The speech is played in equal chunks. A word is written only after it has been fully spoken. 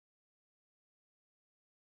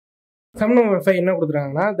Sum number 5 என்ன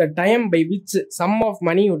கொடுத்துருக்காங்கன்னா the time by which sum of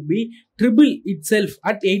money would be triple itself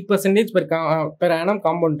at 8% per annum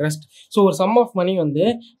compound interest. So ஒரு sum of money வந்து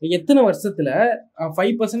எத்தனை வருஷத்துல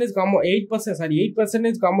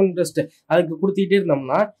 8% compound interest அதுக்கு கொடுத்துட்டே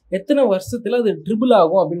இருந்தோம்னா எத்தனை வருஷத்துல அது ட்ரிபிள்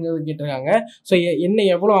ஆகும் அப்படிங்கிறது கேட்டிருக்காங்க. ஸோ என்ன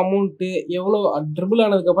எவ்வளோ அமௌண்ட்டு எவ்வளோ ட்ரிபிள்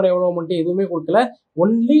ஆனதுக்கப்புறம் எவ்வளோ அமௌண்ட்டு எதுவுமே கொடுக்கல,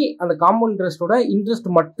 ஒன்லி அந்த காம்பவுண்ட் இன்ட்ரெஸ்ட்டோட இன்ட்ரெஸ்ட்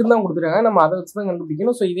மட்டும்தான் கொடுத்துருக்காங்க. நம்ம அதை வச்சு தான்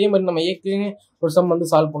கண்டுபிடிக்கணும். ஸோ இதே மாதிரி நம்ம ஏற்கனவே ஒரு சம் வந்து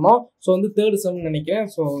சால்வ் பண்ணோம். ஸோ வந்து தேர்ட் சம் நினைக்கிறேன்.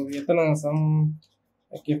 ஸோ எத்தனை சம்?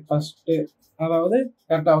 ஓகே, ஃபர்ஸ்ட்டு அதாவது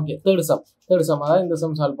கரெக்டாக ஓகே தேர்ட் சம் அதாவது இந்த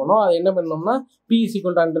சம் சால்வ் பண்ணோம். அது என்ன பண்ணோம்னா P =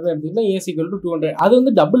 100 எடுத்துக்கிட்டோம், A = 200. அது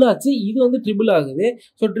வந்து டபுள் ஆச்சு, இது வந்து ட்ரிபிள் ஆகுது.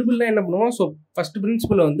 ஸோ ட்ரிபிள்னா என்ன பண்ணுவோம்? ஸோ ஃபர்ஸ்ட்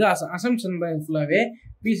பிரின்சிபல் வந்து அசம்ஷன் தான் ஃபுல்லாகவே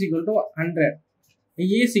P = 100,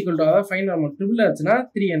 A = அதாவது ஃபைனல் அமௌண்ட் ட்ரிபிள் ஆச்சுன்னா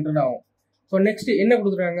 300 ஆகும். ஸோ நெக்ஸ்ட் என்ன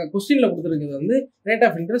கொடுத்துருக்காங்க? கொஸ்டின்ல கொடுத்துருக்கிறது வந்து ரேட்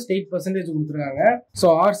ஆஃப் இன்ட்ரெஸ்ட் 8% கொடுத்துருக்காங்க. So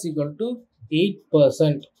R =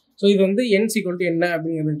 8%. ஸோ இது வந்து N = என்ன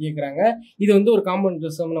அப்படிங்கிறது கேட்குறாங்க. இது வந்து ஒரு காம்பவுண்ட்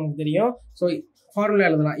இன்ட்ரெஸ்ட் நமக்கு தெரியும். ஸோ ஃபார்முலா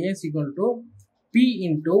எழுதலாம். A = P ×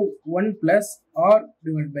 1 + R /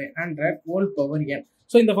 100 whole power n.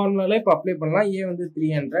 So இந்த ஃபார்முலாவில் இப்போ அப்ளை பண்ணலாம். A வந்து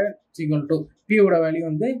 300 = P ஓட வேல்யூ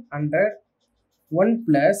வந்து 100, 1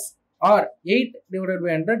 + R 8 /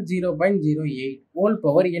 100 0.08 whole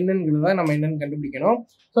power என்னங்கிறது தான் நம்ம என்னன்னு கண்டுபிடிக்கணும்.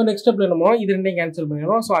 ஸோ நெக்ஸ்ட் ஸ்டெப்ல என்ன பண்ணுவோம்? இது ரெண்டையும் கேன்சல்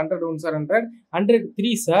பண்ணிடுவோம். So 100 1s are 100, 100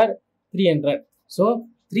 3s are 300. So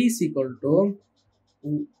 3 =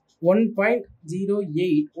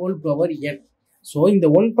 1.08 whole power n. So இந்த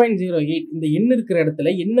 1.08 இந்த n இருக்கிற இடத்துல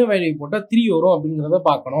என்ன வேல்யூ போட்டால் 3 வரும் அப்படிங்கிறத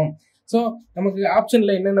பார்க்கணும். ஸோ நமக்கு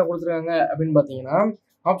ஆப்ஷனில் என்னென்ன கொடுத்துருக்காங்க அப்படின்னு பார்த்தீங்கன்னா,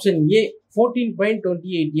 option A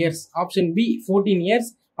 14.28 years, option B 14 years,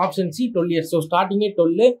 option C 12 years. So ஸ்டார்டிங்கே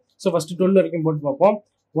 12. ஸோ ஃபஸ்ட்டு 12 வரைக்கும் போட்டு பார்ப்போம்.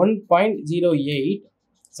 1.08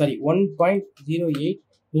 × 1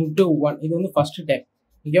 இது வந்து ஃபஸ்ட்டு டைம்.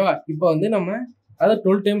 ஓகேவா? இப்போ வந்து நம்ம அதை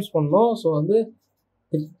 12 டைம்ஸ் பண்ணோம். ஸோ வந்து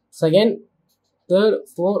செகண்ட், தேர்ட்,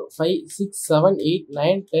 4, 5, 6, 7, 8,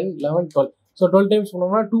 9, 10, 11, 12. ஸோ 12 டைம்ஸ்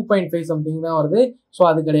பண்ணோம்னா 2.5 சம்திங் தான் வருது. ஸோ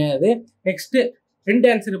அது கிடையாது. நெக்ஸ்ட் ரெண்டு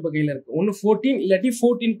ஆன்சர் இப்போ கையில் இருக்குது. ஒன்று 14 இல்லாட்டி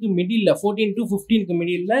 14க்கு மிடில், 14 to 15க்கு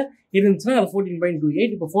மிடில் இருந்துச்சுன்னா அது 14.28.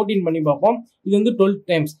 இப்போ 14 பண்ணி பார்ப்போம். இது வந்து 12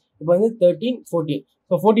 டைம்ஸ். இப்போ வந்து 13, 14.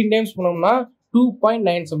 ஸோ 14 டைம்ஸ் பண்ணோம்னா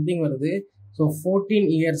 2.9 சம்திங் வருது. ஸோ 14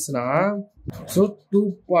 இயர்ஸ்னா ஸோ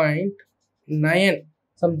 2.9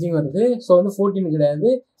 சம்திங் வருது. ஸோ வந்து 14 கிடையாது.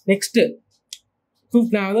 நெக்ஸ்ட்டு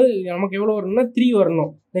அதாவது நமக்கு எவ்வளோ வரணும்னா 3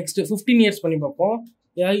 வரணும். நெக்ஸ்ட் 15 இயர்ஸ் பண்ணி பார்ப்போம்.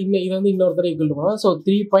 இது வந்து இன்னொருத்தர ஈக்குவல் பண்ணோம். ஸோ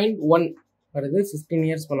 3.1 வருது. 15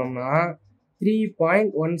 இயர்ஸ் பண்ணோம்னா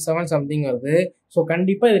 3.17 சம்திங் வருது. ஸோ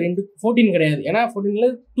கண்டிப்பாக இது 14 கிடையாது. ஏன்னா 14ல்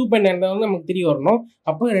 2.9 தான் வந்து நமக்கு 3 வரணும்.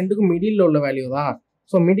 அப்போ ரெண்டுக்கும் மிடில் உள்ள வேல்யூ தான்.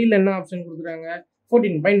 ஸோ மிடில் என்ன ஆப்ஷன் கொடுக்குறாங்க?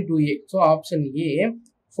 14.28. ஸோ ஆப்ஷன் A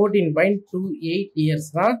 14.28 இயர்ஸ்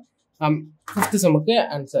தான் ஃபிஃப்த் சம்முக்கு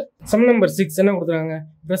ஆன்சர். சம் நம்பர் 6 என்ன கொடுத்துருக்காங்க?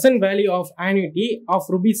 present value of annuity of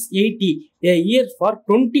 ₹80 a year for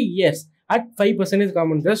 20 years at 5%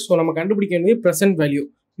 common interest. So நம்ம கண்டுபிடிக்க வேண்டியது present value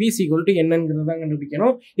V = என்னங்கிறது தான்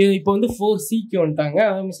கண்டுபிடிக்கணும். இது இப்போ வந்து 4Cக்கு வந்துட்டாங்க.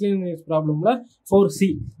 அதாவது மிஸ்லேனியஸ் ப்ராப்ளமில் 4C.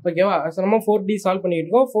 ஓகேவா? ஸோ நம்ம 4D சால்வ் பண்ணிட்டு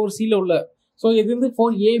இருக்கோம். 4Cயில் உள்ள ஸோ இது வந்து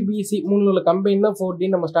 4ABC 3 உள்ள கம்பைன் தான் 4D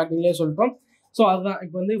நம்ம ஸ்டார்டிங்லேயே சொல்லிட்டோம். ஸோ அதுதான்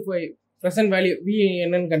இப்போ வந்து இப்போ ப்ரெசென்ட் வேல்யூ V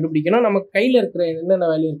என்னன்னு கண்டுபிடிக்கணும். நமக்கு கையில் இருக்கிற என்னென்ன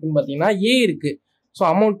வேல்யூ இருக்குன்னு பார்த்தீங்கன்னா A இருக்குது. ஸோ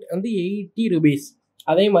அமௌண்ட் வந்து ₹80.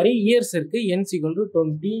 அதே மாதிரி இயர்ஸ் இருக்குது. N =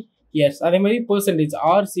 20 years. அதே மாதிரி பெர்சன்டேஜ்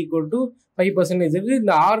R = 5% இருக்குது.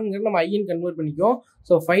 இந்த Rங்கிறது நம்ம IN கன்வெர்ட் பண்ணிக்குவோம்.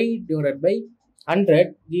 ஸோ 5 / 100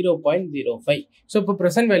 0.05. ஸோ இப்போ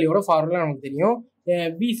ப்ரெசென்ட் வேல்யூவோட ஃபார்முலா நமக்கு தெரியும்.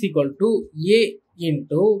 B = A ×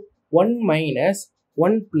 1 -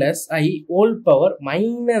 1 + I whole power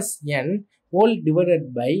 -n whole divided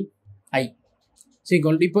by I. So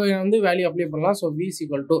இப்போ வந்து வேல்யூ அப்ளை பண்ணலாம். ஸோ V =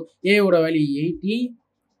 A ஓட வேல்யூ 80,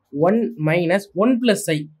 1 - 1 +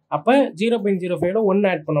 I. அப்போ 0.05 1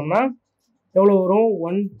 ஆட் பண்ணோம்னா எவ்வளோ வரும்?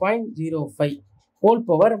 1.05 whole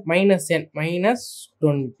power -n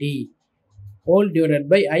 -20 whole divided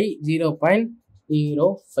by I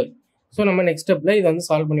 0.05. So நம்ம நெக்ஸ்ட் ஸ்டெப்பில் இதை வந்து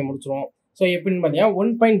சால்வ் பண்ணி முடிச்சிருவோம். ஸோ எப்படின்னு பார்த்தீங்கன்னா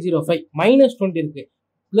 1.05 -20 இருக்குது.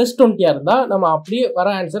 +20 இருந்தால் நம்ம அப்படியே வர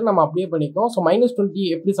ஆன்சர் நம்ம அப்படியே பண்ணிக்கோம். ஸோ -20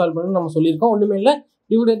 எப்படி சால்வ் பண்ணணும்னு நம்ம சொல்லியிருக்கோம். ஒன்றுமே இல்லை,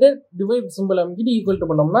 டிவைட் சிம்பிள் அமைக்கிட்டு ஈக்குவல் டு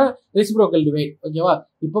பண்ணோம்னா ரெசிப்ரோக்கல் டிவைட். ஓகேவா?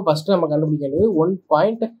 இப்போ ஃபர்ஸ்ட் நம்ம கண்டுபிடிக்க வேண்டியது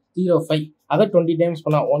 1.05. அதை 20 டைம்ஸ்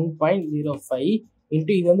பண்ணலாம். 1.05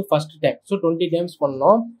 இன்ட்டு இது வந்து ஃபர்ஸ்ட் டைம். ஸோ 20 டைம்ஸ்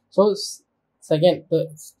பண்ணோம். So second,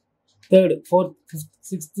 third, fourth, fifth,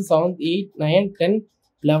 sixth, 7th, 8, 9, 10,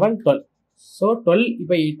 11, 12. So 12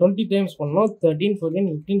 இப்போ 20 டைம்ஸ் பண்ணோம். 13, 14,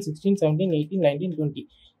 15, 16, 17, 18, 19, 20.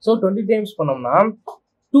 ஸோ 20 டைம்ஸ் பண்ணோம்னா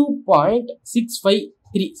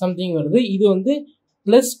 2.653 சம்திங் வருது. இது வந்து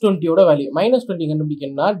 +20யோட வேல்யூ. -20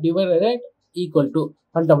 கண்டுபிடிக்கணும்னா டிவைடட் ஈக்குவல் டு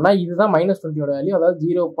பண்ணிட்டோம்னா இதுதான் -20 வேல்யூ, அதாவது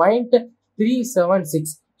 0.376.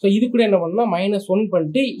 ஸோ இது கூட என்ன பண்ணணும், -1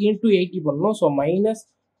 பண்ணிட்டு இன்டூ 80 பண்ணணும். ஸோ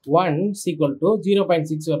 -1 ஈக்குவல் டு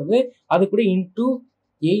 0.6 வருது, அது கூட இன்டூ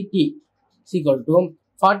 80 ஈக்குவல் டு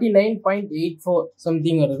 49.84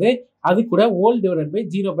 சம்திங் வருது, அது கூட whole divided by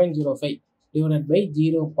 0.05 divided by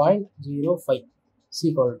 0.05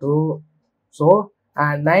 equal to, so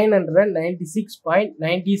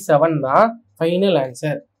 996.97 தான் ஃபைனல்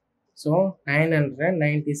ஆன்சர். ஸோ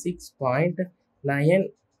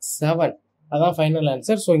 996.97 அதான் ஃபைனல்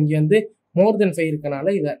ஆன்சர். ஸோ இங்கே வந்து மோர் தென் 5 இருக்கனால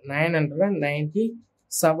இதை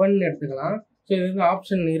 997 எடுத்துக்கலாம். ஸோ இது வந்து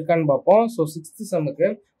ஆப்ஷன் இருக்கான்னு பார்ப்போம். ஸோ 6th சம்முக்கு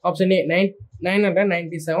ஆப்ஷன் ஏ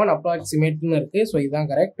 997 அப்ராக்சிமேட்னு இருக்குது. ஸோ இதுதான்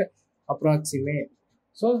correct, approximate.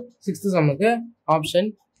 So 6th சம்முக்கு option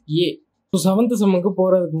A. So 7th சம்முக்கு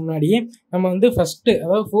போகிறதுக்கு முன்னாடியே நம்ம வந்து ஃபஸ்ட்டு,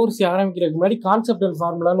 அதாவது 4C ஆரம்பிக்கிறதுக்கு முன்னாடி கான்செப்ட் அண்ட்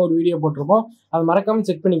ஃபார்முலான்னு ஒரு வீடியோ போட்டிருப்போம், அது மறக்காமல்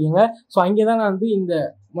செக் பண்ணிக்கோங்க. ஸோ அங்கே தான் நான் வந்து இந்த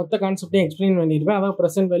மொத்த கான்செப்டையும் எக்ஸ்பிளைன் பண்ணியிருப்பேன், அதாவது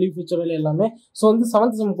ப்ரெசென்ட் வேல்யூ, ஃபியூச்சர் வேல்யூ எல்லாமே. ஸோ வந்து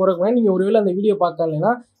 7th சம் போகிறதுக்கு முன்னாடி நீங்கள் ஒருவேளை அந்த வீடியோ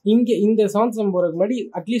பார்க்கலன்னா இங்கே இந்த 7th சம் போகிறதுக்கு முன்னாடி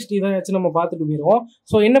அட்லீஸ்ட் இதாச்சும் நம்ம பார்த்துட்டு போயிடுவோம்.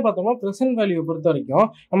 ஸோ என்ன பார்த்தோம்னா, ப்ரெசென்ட் வேல்யூவை பொறுத்த வரைக்கும்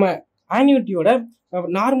நம்ம ஆன்யூட்டியோட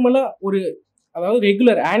நார்மலாக ஒரு, அதாவது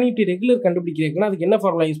ரெகுலர் ஆன்யூட்டி ரெகுலர் கண்டுபிடிக்கிறதுக்குன்னா அதுக்கு என்ன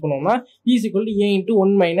ஃபார்முலா யூஸ் பண்ணுவோம்னா, E = A ×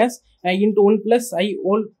 1 - × 1 + I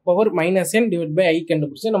whole power -n divide by I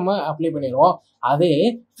கண்டுபிடிச்சு நம்ம அப்ளை பண்ணிடுவோம். அதே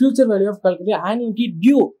future value of calculate annuity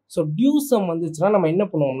due. So due some வந்துச்சுன்னா நம்ம என்ன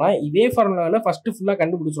பண்ணுவோம்னா, இதே ஃபார்முலாவில் ஃபஸ்ட்டு ஃபுல்லாக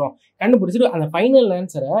கண்டுபிடிச்சிட்டு அந்த ஃபைனல்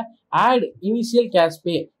ஆன்சரை ஆட் இனிஷியல்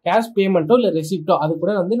கேஷ் பேமெண்ட்டோ இல்லை ரெசிப்டோ அது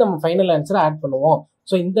கூட வந்து நம்ம ஃபைனல் ஆன்சரை ஆட் பண்ணுவோம்.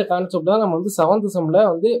 ஸோ இந்த கான்செப்ட் தான் நம்ம வந்து 7th சம்மில்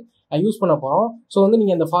வந்து யூஸ் பண்ண போகிறோம். ஸோ வந்து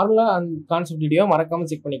நீங்கள் அந்த ஃபார்முலா அந்த கான்செப்ட் வீடியோ மறக்காமல்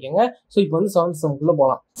செக் பண்ணிக்கோங்க. ஸோ இப்போ வந்து 7th சம்குள்ளே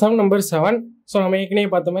போகலாம். Sum number 7. ஸோ நம்ம ஏற்கனவே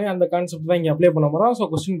பார்த்த மாதிரி அந்த கான்செப்ட் தான் இங்கே அப்ளை பண்ண போகிறோம். ஸோ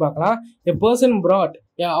கொஸ்டின் பார்க்கலாம். A person brought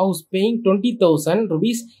a house paying 20,000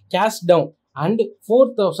 rupees cash down and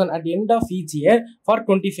 4,000 at the end of each year for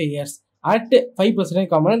 25 years at 5%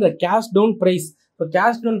 component the cash down price. So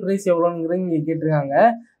cash down price எவ்வளோங்கிறது இங்கே கேட்டிருக்காங்க.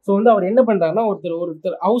 So வந்து அவர் என்ன பண்ணுறாருன்னா,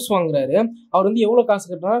 ஒருத்தர் house வாங்குறாரு, அவர் வந்து எவ்வளோ காசு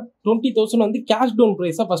கட்டுறாரு, 20,000 வந்து கேஷ் டவுன்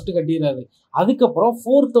ப்ரைஸாக ஃபஸ்ட்டு கட்டிடுறாரு. அதுக்கப்புறம்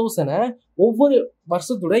 4,000 ஒவ்வொரு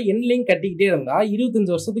வருஷத்தோட எண்ட்லையும் கட்டிக்கிட்டே இருந்தால்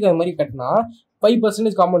 25 வருஷத்துக்கு அது மாதிரி கட்டினா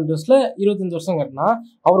 5% காம்பவுண்ட் இன்ட்ரெஸ்ட்ல 25 வருஷம் கட்டினா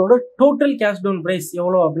அவரோட டோட்டல் கேஷ் டவுன் ப்ரைஸ்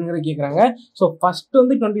எவ்வளோ அப்படிங்கிறத கேட்குறாங்க. ஸோ ஃபர்ஸ்ட்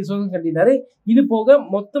வந்து 20,000 கட்டிட்டாரு, இது போக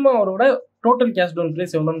மொத்தமாக அவரோட டோட்டல் கேஷ் டவுன்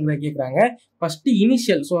ப்ரைஸ் எவ்வளோங்கிறத கேட்குறாங்க. ஃபர்ஸ்ட்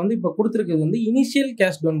இனிஷியல், ஸோ வந்து இப்போ கொடுத்துருக்குது வந்து initial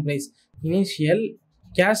cash down price, initial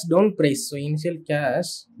cash down price. So initial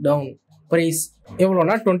cash down price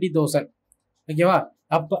எவ்வளோனா 20,000. ஓகேவா?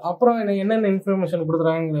 அப்புறம் என்னென்ன இன்ஃபர்மேஷன்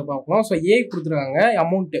கொடுத்துருக்காங்கிறத பார்க்கலாம். ஸோ ஏ கொடுத்துருக்காங்க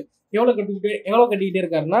அமௌண்ட்டு எவ்வளோ கட்டிக்கிட்டே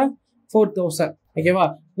இருக்காருன்னா 4,000. ஓகேவா?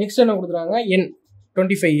 நெக்ஸ்ட் என்ன கொடுத்துருக்காங்க, என்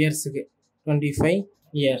 25 இயர்ஸுக்கு 25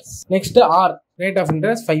 years. Next R rate of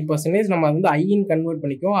interest 5%. நம்ம வந்து ஐன்னு கன்வெர்ட்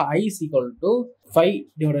பண்ணிக்குவோம். I = 5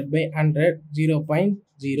 / 100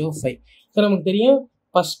 0.05. ஸோ நமக்கு தெரியும்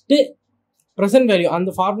ஃபஸ்ட்டு ப்ரெசென்ட் வேல்யூ அந்த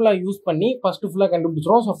ஃபார்முலா யூஸ் பண்ணி ஃபஸ்ட்டு ஃபுல்லாக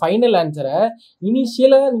கண்டுபிடிச்சிரும். ஸோ ஃபைனல் ஆன்சரை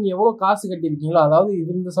இனிஷியலாக நீங்கள் எவ்வளோ காசு கட்டியிருக்கீங்களோ, அதாவது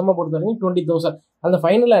இந்த சம்மை பொறுத்த வரைக்கும் 20,000, அந்த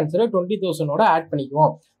ஃபைனல் ஆன்சரை 20,000 ஆட்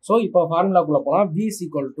பண்ணிக்குவோம். ஸோ இப்போ ஃபார்முலாக்குள்ளே போனால் V = A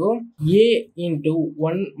 ×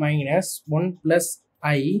 1 - 1 +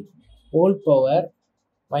 I whole power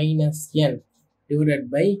 -n divided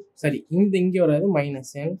by, சரி இங்கே வராது -n,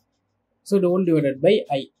 so whole divided by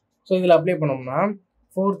I. So இதில் அப்ளை பண்ணோம்னா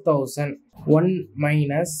 4,000 1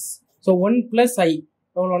 - ஸோ 1 + I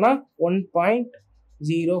எவ்வளோனா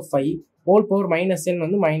 1.05 ஹோல் பவர் -n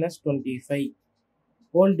வந்து -25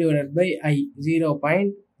 whole divided by I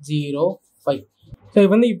 0.05. So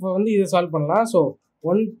இப்போ வந்து இதை சால்வ் பண்ணலாம். ஸோ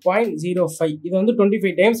 1.05 இது வந்து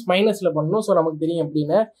 25 டைம்ஸ் மைனஸில் பண்ணணும். ஸோ நமக்கு தெரியும்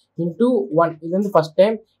எப்படின்னா இன்டூ 1, இது வந்து ஃபஸ்ட்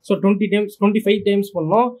டைம். ஸோ 25 டைம்ஸ்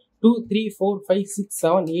பண்ணோம். 2 3 4 5 6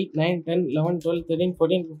 7 8 9 10 11 12 13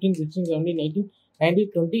 14 15 16 17 18 19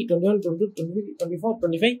 20 21 22 23 24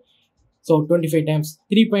 25. ஸோ 25 டைம்ஸ்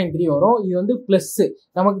 3.3 வரும். இது வந்து ப்ளஸ்ஸு,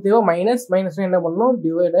 நமக்கு தேவை மைனஸ்னா என்ன பண்ணணும்,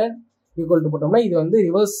 டிவைடட் ஈக்குவல் டு போட்டோம்னா இது வந்து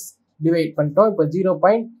ரிவர்ஸ் டிவைட் பண்ணிட்டோம். இப்போ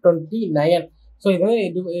 0.29. ஸோ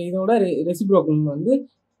இதோட ரெசிப்ரோக்கல் வந்து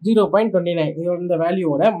 0.29. இதோட இந்த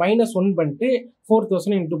வேல்யூவோட -1 பண்ணிட்டு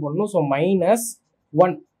 4,000 இன்ட்டு பண்ணணும். ஸோ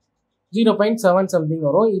 -1 0.7 சம்திங்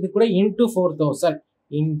வரும். இது கூட இன்ட்டு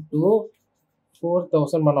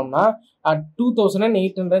 4,000 பண்ணோம்னா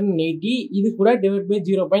 2,880. இது கூட divide by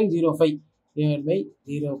 0.05 divide by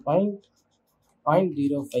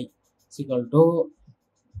 0.05 equal to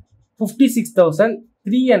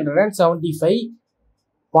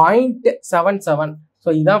 56,375.77. So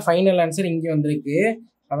இதுதான் ஃபைனல் ஆன்சர் இங்கே வந்திருக்கு.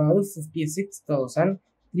 அதாவது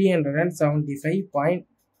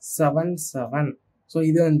 56,375.77. ஸோ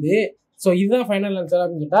இது வந்து இதுதான் ஃபைனல் ஆன்சர்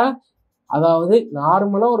அப்படின்னு கேட்டால் அதாவது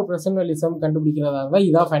நார்மலாக ஒரு ப்ரெசன்ட் வேல்யூ சம் கண்டுபிடிக்கிறதா இருந்தால்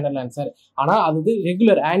இதான் ஃபைனல் ஆன்சர். ஆனால் அது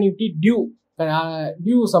ரெகுலர் ஆன்யூட்டி டியூ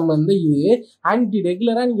சம் வந்து இது ஆன்யூட்டி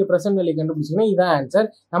ரெகுலராக நீங்கள் ப்ரெசன்ட் வேல்யூ கண்டுபிடிச்சிங்கன்னா இதான் ஆன்சர்.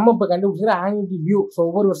 நம்ம இப்போ கண்டுபிடிச்சிக்கிற ஆன்யூட்டி டியூ. ஸோ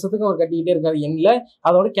ஒவ்வொரு வருஷத்துக்கும் அவர் கட்டிக்கிட்டே இருக்காரு எண்ணில்.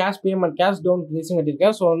 அதோட கேஷ் பேமெண்ட் கேஷ் டவுன் ப்ரைஸும்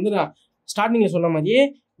கட்டியிருக்காரு. ஸோ வந்து நான் ஸ்டார்டிங்கில் சொன்ன மாதிரியே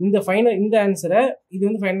இந்த ஆன்சரை இது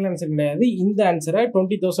வந்து ஃபைனல் ஆன்சர் கிடையாது. இந்த ஆன்சரை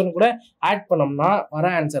 20,000 கூட ஆட் பண்ணோம்னா வர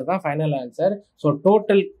ஆன்சர் தான் final answer. So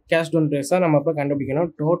total cash down price தான் நம்ம இப்போ கண்டுபிடிக்கணும்.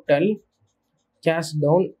 டோட்டல் கேஷ்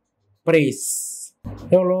டவுன் ப்ரைஸ்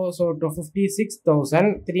எவ்வளோ? So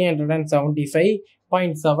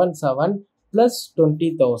 56,375.77 plus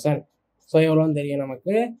 20,000. ஸோ எவ்வளோன்னு தெரியும்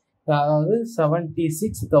நமக்கு. அதாவது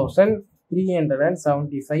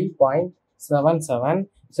 76,375.77.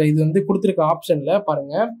 ஸோ இது வந்து கொடுத்துருக்க ஆப்ஷனில்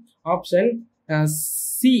பாருங்கள். Option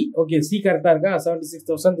C. ஓகே, சி கரெக்டாக இருக்கா?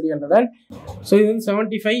 76,300. ஸோ இது வந்து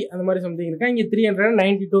 75 அந்த மாதிரி சம்திங் இருக்கா. இங்கே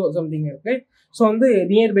 392 சம்திங் இருக்குது. ஸோ வந்து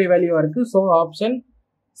நியர்பை வேல்யூவாக இருக்குது. So option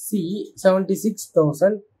C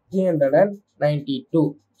 76,392.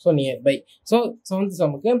 So nearby. So 7th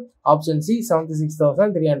சம்முக்கு option C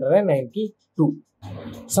 76,392.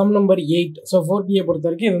 Sum number 8. So 4th பொறுத்த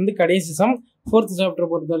வரைக்கும் இது வந்து கடைசி சம். 4th சாப்டர்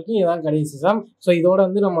பொறுத்த வரைக்கும் இதுதான் கடைசி சம். ஸோ இதோட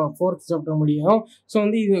வந்து நம்ம 4th சாப்டர் முடியும். ஸோ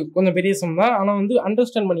வந்து இது கொஞ்சம் பெரிய சம் தான். ஆனால் வந்து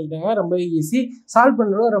அண்டர்ஸ்டாண்ட் பண்ணிக்கிட்டாங்க, ரொம்ப ஈஸி. சால்வ்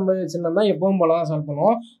பண்ணுறது ரொம்ப சின்னதாக, எப்பவும் போல தான் சால்வ்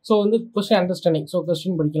பண்ணுவோம். ஸோ வந்து கொஸ்டின் அண்டர்ஸ்டாண்டிங். ஸோ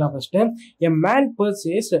கொஸ்டின் படிக்கலாம் first. A man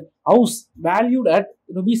purchased house valued at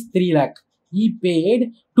rupees 3 lakh. He paid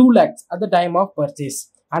 2 lakhs at the time of purchase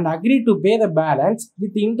and agreed to pay the balance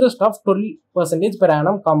with interest of 12% per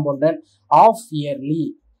annum compounded half yearly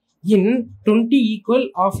in 20 equal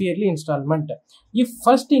half yearly installment. If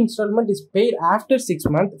first installment is paid after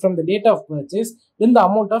 6 months from the date of purchase, then the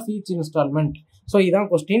amount of each installment. So இதான்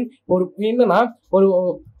question. என்னன்னா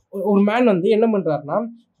ஒரு man வந்து என்ன பண்றாருன்னா,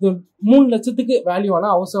 3 லட்சத்துக்கு வேல்யூவான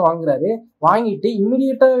ஹவுஸை வாங்குறாரு. வாங்கிட்டு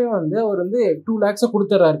இமீடியட்டாகவே வந்து அவர் வந்து 2 lakhs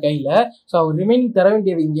கொடுத்துட்றாரு கையில். ஸோ அவர் ரிமைனிங் தர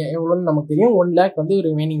வேண்டியது இங்கே எவ்வளோன்னு நமக்கு தெரியும். 1 lakh வந்து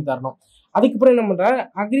ரிமைனிங் தரணும். அதுக்கப்புறம் என்ன பண்ணுறாரு,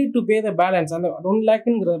 agree to pay the balance. அந்த 1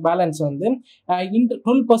 lakhங்கிற பேலன்ஸ் வந்து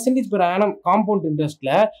 12% per annum காம்பவுண்ட்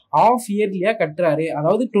இன்ட்ரெஸ்ட்டில் ஆஃப் இயர்லியாக கட்டுறாரு.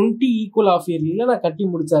 அதாவது 20 ஈக்குவல் ஆஃப் இயர்லியில் நான் கட்டி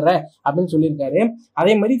முடிச்சிட்றேன் அப்படின்னு சொல்லியிருக்காரு.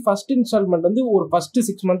 அதே மாதிரி ஃபர்ஸ்ட் இன்ஸ்டால்மெண்ட் வந்து ஒரு ஃபர்ஸ்ட்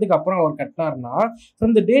 6 months அப்புறம் அவர் கட்டினார்னா,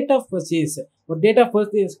 from the date of purchase, ஒரு டேட் ஆஃப்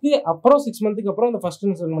பர்ச்சேஸ்க்கு அப்புறம் 6 months அப்புறம் அந்த first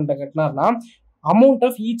இன்ஸ்டால்மெண்ட்டை கட்டினார்னா amount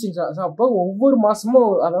of each install. அப்போ ஒவ்வொரு மாதமும்,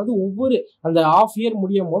 அதாவது ஒவ்வொரு அந்த ஆஃப் இயர்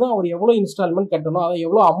முடியும் போது அவர் எவ்வளோ இன்ஸ்டால்மெண்ட் கட்டணும், அதை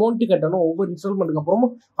எவ்வளோ அமௌண்ட் கட்டணும், ஒவ்வொரு இன்ஸ்டால்மெண்ட்டுக்கு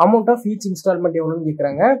அப்புறமும் அமௌண்ட் ஆஃப் ஈச் இன்ஸ்டால்மெண்ட் எவ்வளோன்னு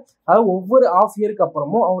கேட்குறாங்க. அதாவது ஒவ்வொரு ஆஃப் இயருக்கு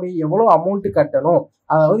அப்புறமும் அவர் எவ்வளோ அமௌண்ட் கட்டணும்,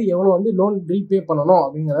 அதாவது எவ்வளோ வந்து லோன் ரீபே பண்ணணும்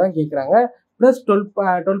அப்படிங்கிறதான் கேட்குறாங்க. ப்ளஸ்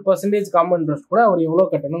 12% காம்பவுண்ட் இன்ட்ரெஸ்ட் கூட அவர் எவ்வளோ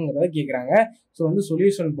கட்டணுங்கிறத கேட்குறாங்க. ஸோ வந்து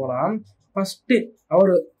சொல்யூஷன் போகலாம். ஃபஸ்ட்டு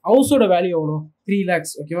அவர் ஹவுஸோட வேல்யூ எவ்வளோ? 3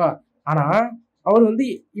 lakhs. ஓகேவா? ஆனால் அவர் வந்து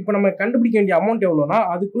இப்போ நம்ம கண்டுபிடிக்க வேண்டிய அமௌண்ட் எவ்வளோனா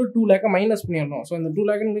அதுக்குள்ள 2 lakh மைனஸ் பண்ணிடணும். ஸோ இந்த 2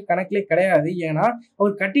 lakh கணக்கிலே கிடையாது. ஏன்னா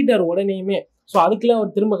அவர் கட்டிட்டார் உடனேயுமே. ஸோ அதுக்குள்ள அவர்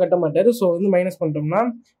திரும்ப கட்ட மாட்டார். ஸோ வந்து மைனஸ் பண்ணிட்டோம்னா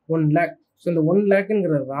 1 lakh. ஸோ இந்த 1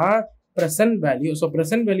 lakhங்கிறது தான் ப்ரெசன்ட் வேல்யூ. ஸோ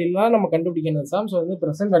ப்ரெசன்ட் வேல்யூலாம் நம்ம கண்டுபிடிக்கணும் சாம். ஸோ வந்து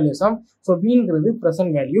ப்ரெசன்ட் வேல்யூ சாம். ஸோ பிங்கிறது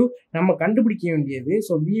ப்ரெசன்ட் வேல்யூ. நம்ம கண்டுபிடிக்க வேண்டியது,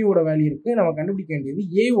 ஸோ பியோட வேல்யூ இருக்குது, நம்ம கண்டுபிடிக்க வேண்டியது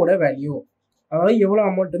ஏவோட வேல்யூ. அதாவது எவ்வளோ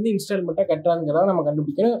அமௌண்ட் வந்து இன்ஸ்டால்மெண்ட்டாக கட்டுறாங்கிறத நம்ம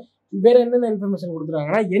கண்டுபிடிக்கணும். வேறு என்னென்ன இன்ஃபர்மேஷன்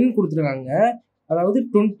கொடுத்துருக்காங்கன்னா, எண் கொடுத்துருக்காங்க. அதாவது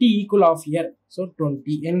 20 equal half year. So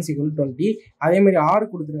 20 n = 20. அதே மாதிரி 6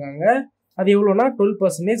 கொடுத்துருக்காங்க. அது எவ்வளோனா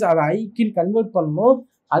 12%. அதை ஐக்கு கன்வெர்ட் பண்ணணும்.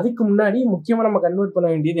 அதுக்கு முன்னாடி முக்கியமாக நம்ம கன்வெர்ட் பண்ண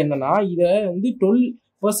வேண்டியது என்னன்னா, இதை வந்து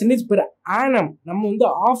 12% per annum நம்ம வந்து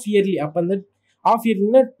ஆஃப் இயர்லி. அப்போ அந்த ஆஃப்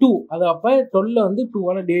இயர்லினா 2, அது அப்போ 12 வந்து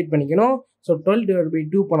 2ஆல் டிவைட் பண்ணிக்கணும். ஸோ 12 divided by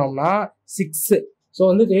 2 பண்ணோம்னா 6. ஸோ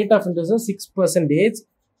வந்து rate of interest 6%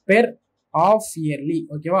 per half yearly.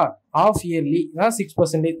 ஓகேவா? ஆஃப் இயர்லி தான்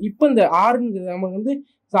 6%. இப்போ இந்த ஆறுங்கிறது நமக்கு வந்து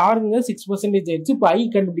 6% ஆயிடுச்சு. இப்போ ஐ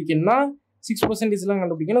கண்டுபிடிக்கணும்னா 6%லாம்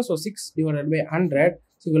கண்டுபிடிக்கணும். So 6 divided by 100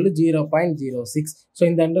 = 0.06. ஸோ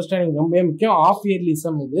இந்த அண்டர்ஸ்டாண்டிங் ரொம்ப முக்கியம். ஆஃப் இயர்லி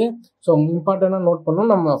சம் இது. ஸோ இம்பார்ட்டண்டாக நோட்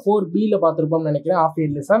பண்ணணும். நம்ம 4Bல பார்த்துருப்போம்னு நினைக்கிறேன். Half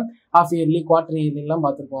yearly some, half yearly, quarter இயர்லிலாம்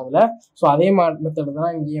பார்த்துருப்போம் அதில். ஸோ அதே மெத்தட்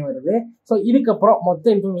தான் இங்கேயும் வருது. ஸோ இதுக்கப்புறம் மொத்த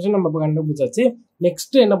இன்ஃபர்மேஷன் நம்ம இப்போ கண்டுபிடிச்சாச்சு.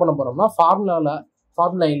 நெக்ஸ்ட் என்ன பண்ண போறோம்னா,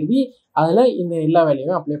 ஃபார்முலா எழுதி அதில் இந்த எல்லா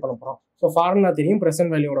வேல்யூவும் அப்ளை பண்ண போகிறோம். ஸோ ஃபார்முலா தெரியும்.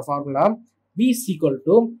 Present வேல்யூவோட formula V =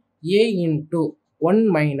 A × 1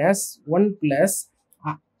 - 1 +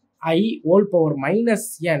 I whole power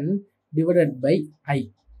 -n divided by I.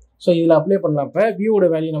 So இதில் அப்ளை பண்ணலாம். இப்போ வியோட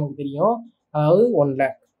வேல்யூ நமக்கு தெரியும். அதாவது 1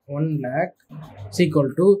 lakh =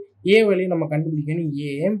 A வேல்யூ நம்ம கண்டுபிடிக்கணும்.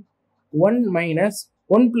 A 1 -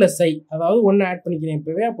 1 + I, அதாவது 1 ஆட் பண்ணிக்கிறேன்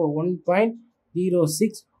இப்போவே. அப்போ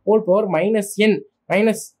 1.06 whole power -n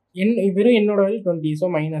வெறும் என்னோட value 20. So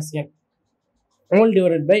 -n whole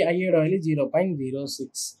divided by ஐயோட வேல்யூ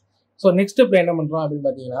 0.06. ஸோ நெக்ஸ்ட் இப்போ என்ன பண்ணுறோம் அப்படின்னு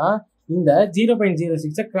பார்த்தீங்கன்னா, இந்த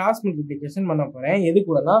 0.06 கிராஸ் மல்டிப்ளிகேஷன் பண்ண போகிறேன். எது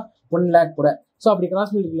கூடனா 1 lakh கூட. ஸோ அப்படி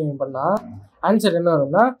கிராஸ் மல்டிப்ளிகேஷன் பண்ணால் ஆன்சர் என்ன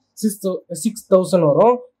வரும்னா 6,000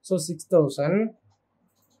 வரும். ஸோ 6,000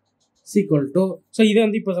 ஈக்குவல் டு, ஸோ இதை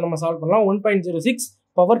வந்து இப்போ நம்ம சால்வ் பண்ணலாம். 1.06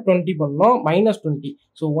 பவர் 20 பண்ணோம், -20.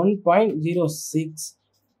 ஸோ 1.06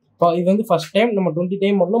 இது வந்து ஃபர்ஸ்ட் டைம் நம்ம 20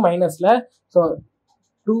 டைம் பண்ணணும் மைனஸில். ஸோ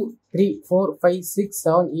 2, 3, 4, 5, 6,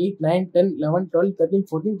 7, 8, 9, 10, 11, 12, 13,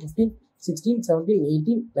 14, 15, 16, 17,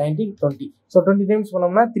 18, 19, 20. ஸோ 20 டைம்ஸ்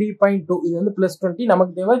பண்ணோம்னா 3.2. இது வந்து +20,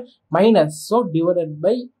 நமக்கு தேவை minus. So divided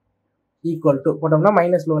by equal to போட்டோம்னா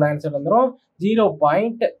மைனஸ்ல உள்ள ஆன்சர் வந்துடும்.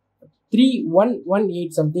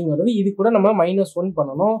 0.3118 சம்திங் வருது. இது கூட நம்ம -1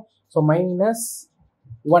 பண்ணணும். ஸோ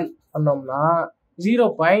 -1 பண்ணோம்னா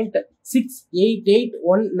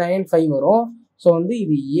 0.688195 வரும். ஸோ வந்து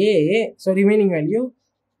இது ஏ. So remaining value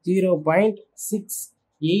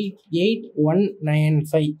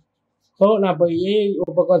 0.688195. ஸோ நான் இப்போ ஏ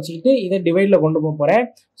ஒரு பக்கம் வச்சுக்கிட்டு இதை டிவைடில் கொண்டு போக போகிறேன்.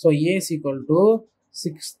 So A equal to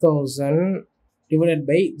 6,000 divided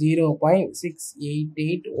by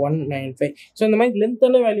 0.688195. So இந்த மாதிரி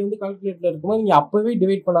லென்த்தான வேல்யூ வந்து கால்குலேட்டர் இருக்கும்போது நீங்கள் அப்போவே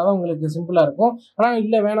டிவைட் பண்ணாதான் உங்களுக்கு சிம்பிளாக இருக்கும். ஆனால்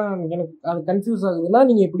இல்லை வேணாம் எனக்கு அது கன்ஃபியூஸ் ஆகுதுன்னா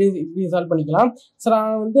நீங்கள் இப்படி சால்வ் பண்ணிக்கலாம். ஸோ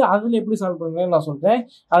நான் வந்து அதில் எப்படி சால்வ் பண்ணுறேன்னு நான் சொல்கிறேன்.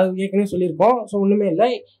 அது ஏற்கனவே சொல்லியிருக்கோம். ஸோ ஒன்றுமே இல்லை,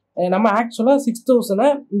 நம்ம ஆக்சுவலாக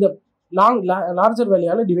 6,000 இந்த லார்ஜர்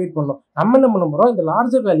வேல்யூவால் டிவைட் பண்ணோம். நம்ம என்ன பண்ண போகிறோம், இந்த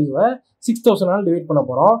லார்ஜர் வேல்யூவை 6,000 டிவைட் பண்ண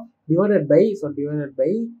போகிறோம். டிவைடட் பை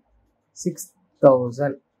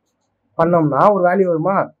 6,000 பண்ணோம்னா ஒரு வேல்யூ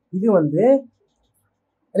வருமா, இது வந்து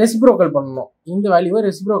ரெசிப்ரோக்கல் பண்ணணும். இந்த வேல்யூவை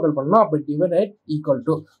ரெசிப்ரோக்கல் பண்ணணும். அப்போ டிவைடட் ஈக்குவல்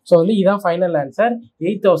டு, ஸோ வந்து இதான் ஃபைனல் ஆன்சர்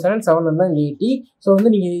 8,780. ஸோ வந்து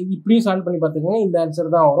நீங்கள் இப்படியும் சால்வ் பண்ணி பார்த்துக்கோங்க, இந்த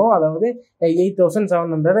ஆன்சர் தான் வரும். அதாவது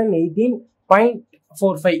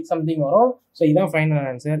 8,718.45 சம்திங் வரும். ஸோ இதான் final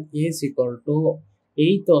answer. Ace equal to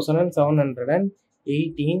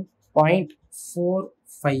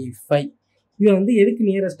 8,718.455. இது வந்து எதுக்கு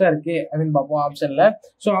நியரஸ்டாக இருக்குது அப்படின்னு பார்ப்போம் ஆப்ஷனில்.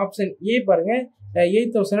 ஸோ ஆப்ஷன் ஏ பாருங்கள்,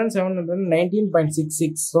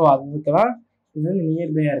 8,719.66. ஸோ அதுக்கு தான் இது வந்து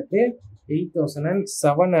நியர்பையாக இருக்குது.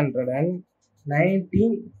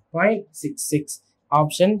 8,719.66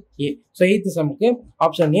 option A. So 8th சம்முக்கு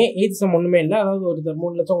option A. 8th some ஒன்றுமே இல்லை, அதாவது ஒருத்தர்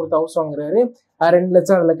 3 லட்சம் கொடுத்து ஹவுஸ் வாங்குறாரு, 2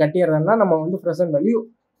 லட்சம் அதில் கட்டிடுறாருன்னா நம்ம வந்து ப்ரெசென்ட் வேல்யூ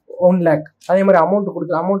 1 lakh. அதே மாதிரி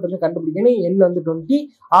அமௌண்ட் வந்து கண்டுபிடிக்கணும். என் வந்து 20,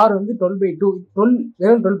 ஆர் வந்து 12/2, 12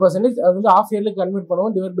 வெறும் 12%. அது வந்து ஆஃப் இயர்ல கன்வெர்ட்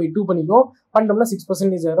பண்ணுவோம், டிவைட் பை 2 பண்ணிக்குவோம். பண்ணிட்டோம்னா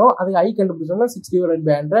 6% வரும். அதுக்கு ஐ கண்டுபிடிச்சோம்னா 6 /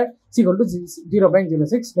 100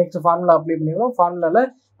 0.06. நெக்ஸ்ட் ஃபார்முலா அப்ளை பண்ணிடுவோம். ஃபார்முலாவில்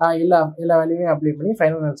எல்லா வேல்யூமே அப்ளை பண்ணி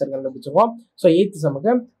final answer கண்டுபிடிச்சிருவோம். So 8th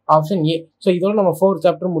சம்முக்கு option A. So இதோட நம்ம 4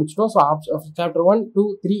 சாப்டர் முடிச்சிட்டோம். So chapter 1, 2,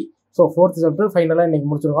 3. So 4th chapter ஃபைனலாக இன்னைக்கு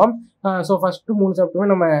முடிச்சிருக்கோம். ஸோ ஃபர்ஸ்ட் 3 சாப்டருமே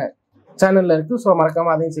நம்ம சேனல்ல இருக்கு. ஸோ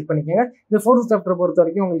மறக்காம அதையும் செக் பண்ணிக்கோங்க. இந்த 4th சாப்டர் பொறுத்த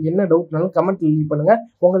வரைக்கும் உங்களுக்கு என்ன டவுட்னாலும் கமெண்ட்ல லீவ் பண்ணுங்க.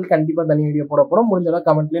 உங்களுக்கு கண்டிப்பாக தனி வீடியோ போட போகிறோம். முடிஞ்சளவு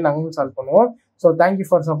கமெண்ட்லேயே நாங்களும் சால்வ் பண்ணுவோம். So thank you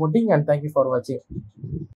for supporting and thank you for வாட்சிங்.